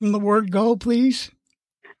from the word go, please?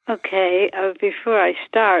 Okay. Before I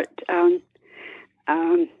start, I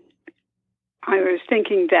was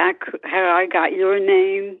thinking back how I got your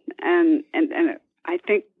name, and I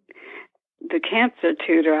think the cancer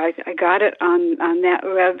tutor. I got it on that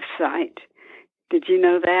website. Did you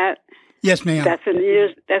know that? Yes, ma'am. That's in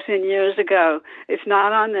years ago. It's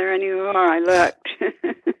not on there anymore. I looked.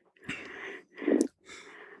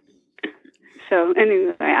 So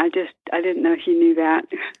anyway, I didn't know he knew that.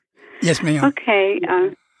 Yes, ma'am. Okay.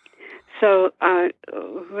 So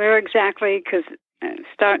where exactly? Because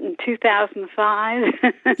starting 2005.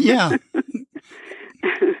 Yeah.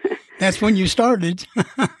 That's when you started.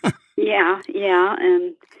 Yeah,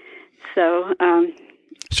 and so.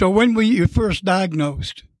 So when were you first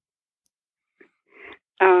diagnosed?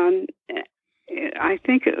 I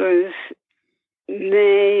think it was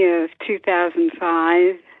May of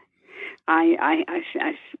 2005.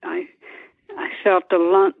 I felt a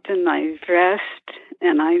lump in my breast,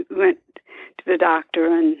 and I went to the doctor,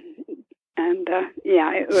 and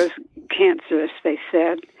yeah, it was cancerous, they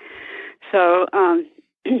said. So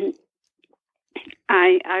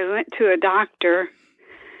I went to a doctor,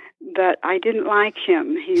 but I didn't like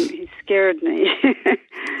him. He scared me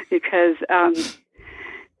because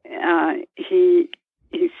he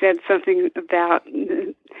said something about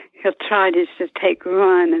he'll try to just take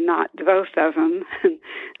one and not both of them.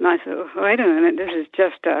 And I said, well, wait a minute, this is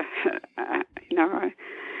just a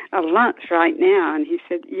lunch right now. And he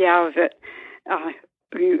said, yeah, but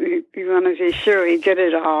we want to be sure we get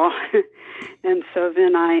it all. And so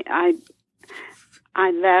then I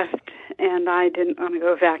left, and I didn't want to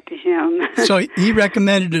go back to him. So he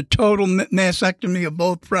recommended a total mastectomy of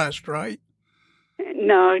both breasts, right?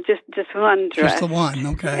 No, just one dress. Just the one,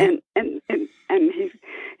 okay. And he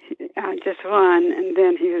just one, and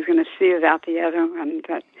then he was going to see about the other one,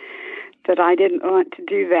 but I didn't want to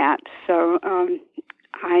do that. So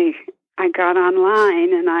I got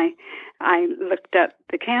online, and I looked up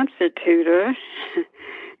the cancer tutor,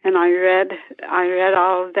 and I read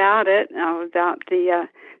all about it, all about the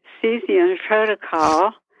cesium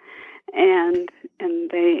protocol, and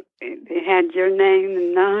they had your name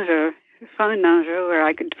and number, phone number where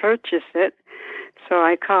I could purchase it. So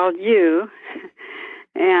I called you,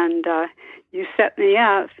 and you set me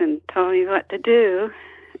up and told me what to do,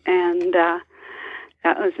 and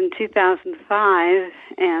that was in 2005,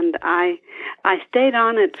 and I stayed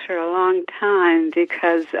on it for a long time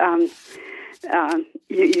because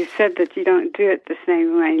you said that you don't do it the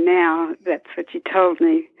same way now. That's what you told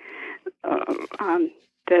me.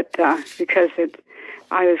 That because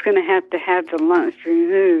I was going to have the lumps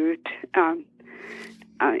removed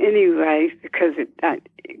anyway, because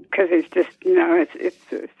it's just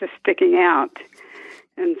it's just sticking out,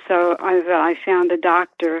 and so I found a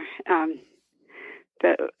doctor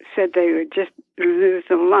that said they would just remove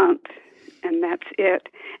the lump, and that's it.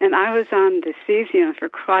 And I was on the cesium for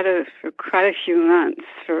quite a few months,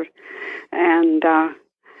 and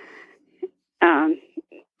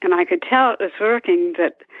I could tell it was working,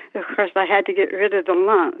 but of course I had to get rid of the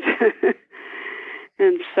lump.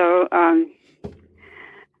 And so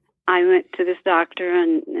I went to this doctor,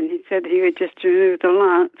 and he said he would just remove the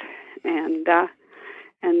lump, and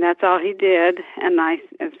that's all he did. And I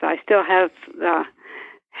still have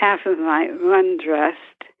half of my one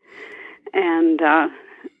breast, and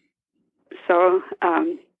so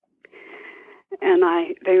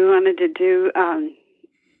they wanted to do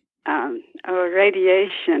a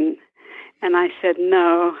radiation, and I said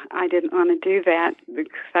no, I didn't want to do that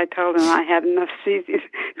because I told them I had enough cesium.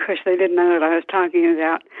 Of course, they didn't know what I was talking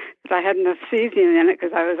about, but I had enough cesium in it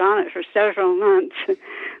because I was on it for several months.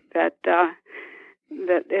 That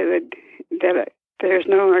there's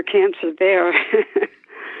no more cancer there.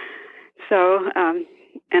 So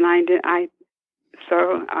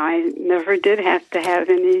so I never did have to have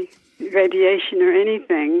any radiation or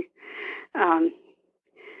anything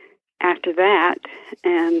after that,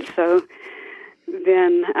 and so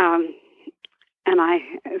then and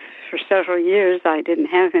for several years I didn't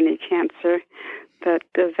have any cancer, but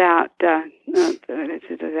about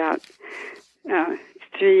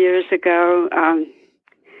 3 years ago,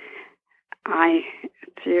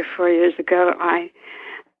 3 or 4 years ago, I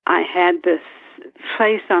had this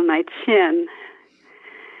place on my chin,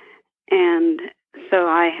 and so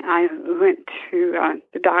I went to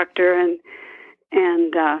the doctor, and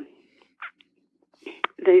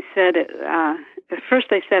they said at first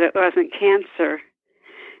they said it wasn't cancer,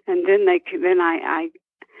 and then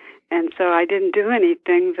so I didn't do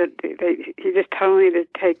anything, but he just told me to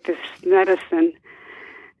take this medicine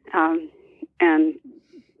and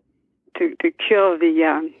to kill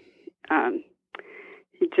the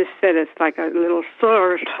he just said it's like a little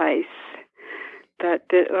sore place, but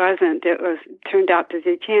it wasn't. Turned out to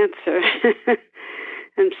be cancer,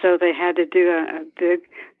 and so they had to do a big.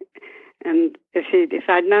 And if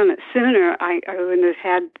I'd known it sooner, I wouldn't have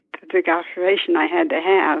had the big operation I had to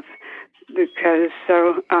have, because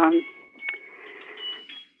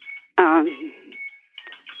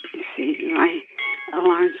you see, my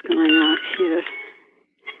alarm's going off here.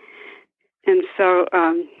 And so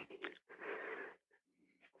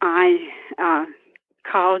I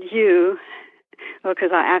called you,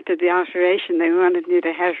 because after the operation they wanted me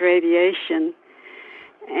to have radiation,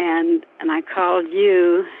 and I called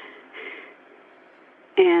you,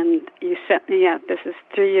 and you set me up. This is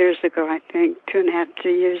 3 years ago, I think, 2.5,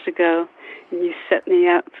 3 years ago, and you set me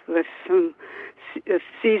up with some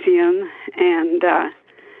cesium, and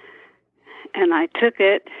I took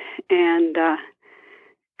it, and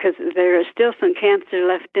because there is still some cancer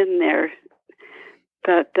left in there,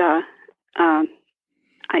 but I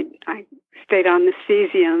stayed on the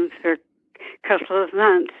cesium for a couple of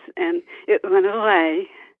months, and it went away,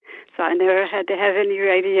 so I never had to have any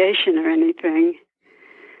radiation or anything.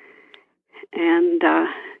 And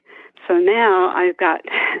so now I've got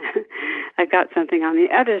something on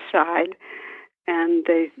the other side. And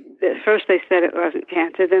at first they said it wasn't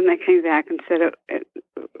cancer. Then they came back and said it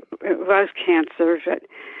was cancer, but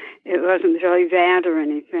it wasn't really bad or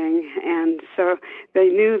anything. And so they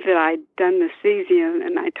knew that I'd done the cesium,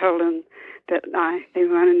 and I told them that they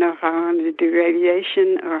want to know if I wanted to do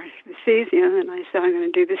radiation or the cesium, and I said I'm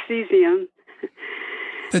going to do the cesium.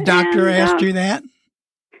 The doctor asked you that?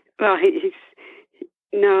 Well, he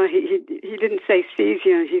didn't say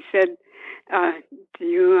cesium. He said, "Do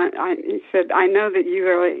you want?" He said, "I know that you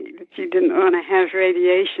didn't want to have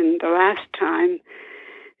radiation the last time,"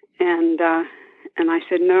 and I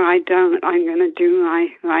said, "No, I don't. I'm going to do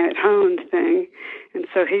my at home thing." And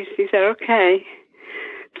so he said, "Okay."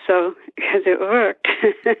 So because it worked,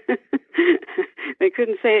 they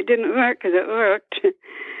couldn't say it didn't work because it worked,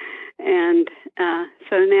 and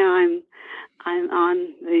so now I'm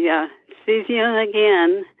on the cesium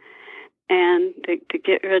again, and to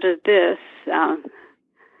get rid of this,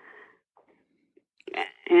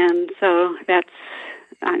 and so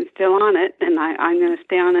I'm still on it, and I'm going to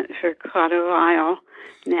stay on it for quite a while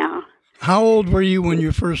now. How old were you when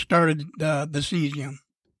you first started the cesium?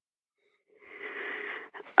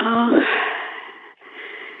 Oh,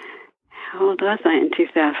 how old was I in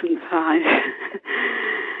 2005?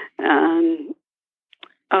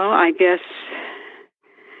 I guess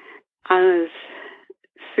I was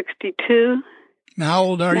 62. How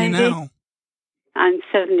old are maybe. You now? I'm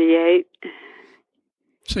 78.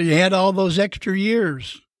 So you had all those extra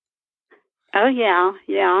years. Oh, yeah.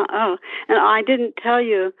 Oh, and I didn't tell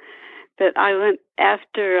you that I went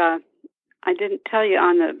after, I didn't tell you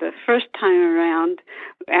on the first time around,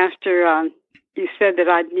 after you said that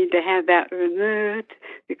I'd need to have that removed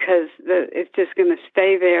because it's just going to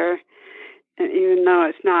stay there, even though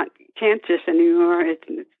it's not cancerous anymore. It's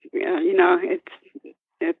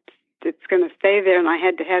going to stay there, and I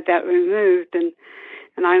had to have that removed. And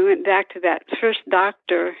I went back to that first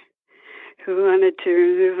doctor who wanted to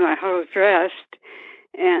remove my whole breast,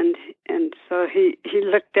 and so he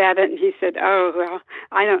looked at it and he said, "Oh, well,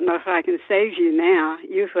 I don't know if I can save you now.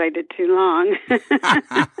 You've waited too long."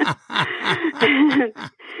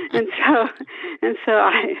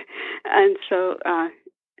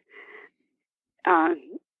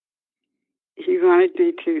 He wanted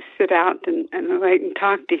me to sit out and wait and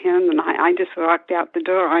talk to him, and I just walked out the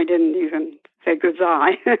door. I didn't even say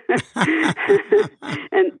goodbye.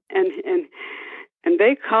 And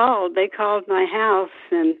they called my house,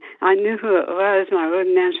 and I knew who it was, and I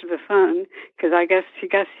wouldn't answer the phone because I guess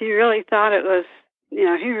he really thought it was, he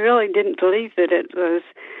really didn't believe that it was,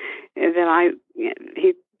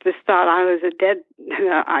 he just thought I was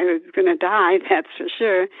I was going to die, that's for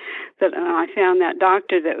sure. But I found that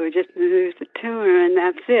doctor that would just remove the tumor, and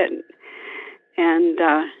that's it.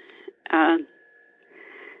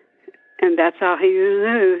 And that's how he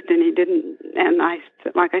removed, and he didn't. And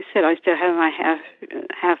like I said, I still have my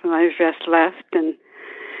half of my breast left, and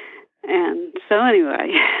so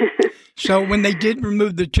anyway. So when they did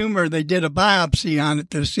remove the tumor, they did a biopsy on it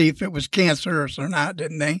to see if it was cancerous or not,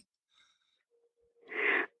 didn't they?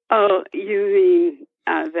 Oh, you mean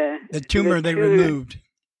the tumor they removed?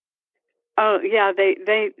 Oh, yeah, they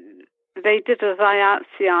did a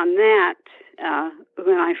biopsy on that.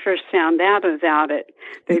 When I first found out about it,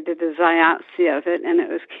 they did a biopsy of it, and it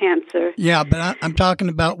was cancer. Yeah, but I'm talking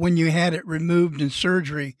about when you had it removed in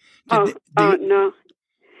surgery. No.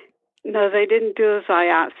 No, they didn't do a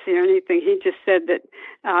biopsy or anything. He just said that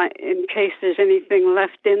in case there's anything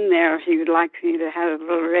left in there, he would like me to have a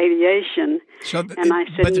little radiation. So, and I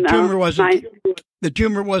said, but the no.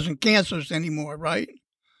 tumor wasn't cancerous anymore, right?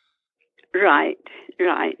 Right.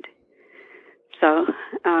 So,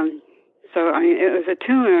 I mean, it was a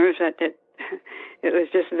tumor that it was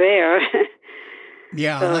just there.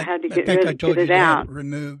 Yeah, so I had to get I told you it to out. have it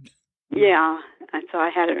removed. Yeah, and so I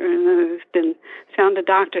had it removed and found a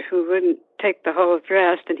doctor who wouldn't take the whole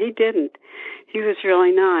breast, and he didn't. He was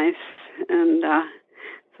really nice, and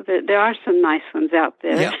so there are some nice ones out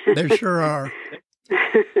there. Yeah, there sure are.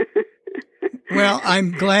 Well,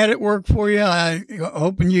 I'm glad it worked for you. I'm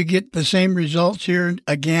hoping you get the same results here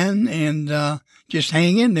again, and just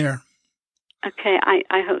hang in there. Okay,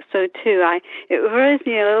 I hope so too. It worries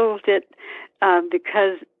me a little bit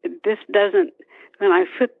because this doesn't. When I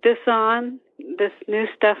put this on, this new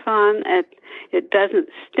stuff on, it doesn't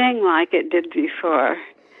sting like it did before.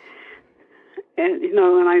 And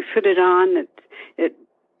when I put it on, it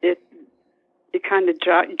kind of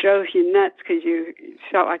drove you nuts because you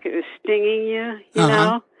felt like it was stinging you, you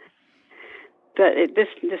know. But this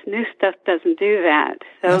new stuff doesn't do that.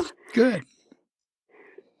 So that's good.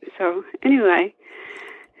 So anyway,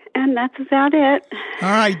 and that's about it. All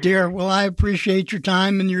right, dear. Well, I appreciate your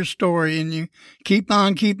time and your story, and you keep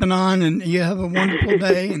on keeping on, and you have a wonderful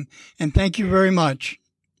day, and thank you very much.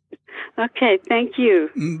 Okay, thank you.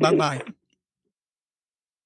 Bye-bye.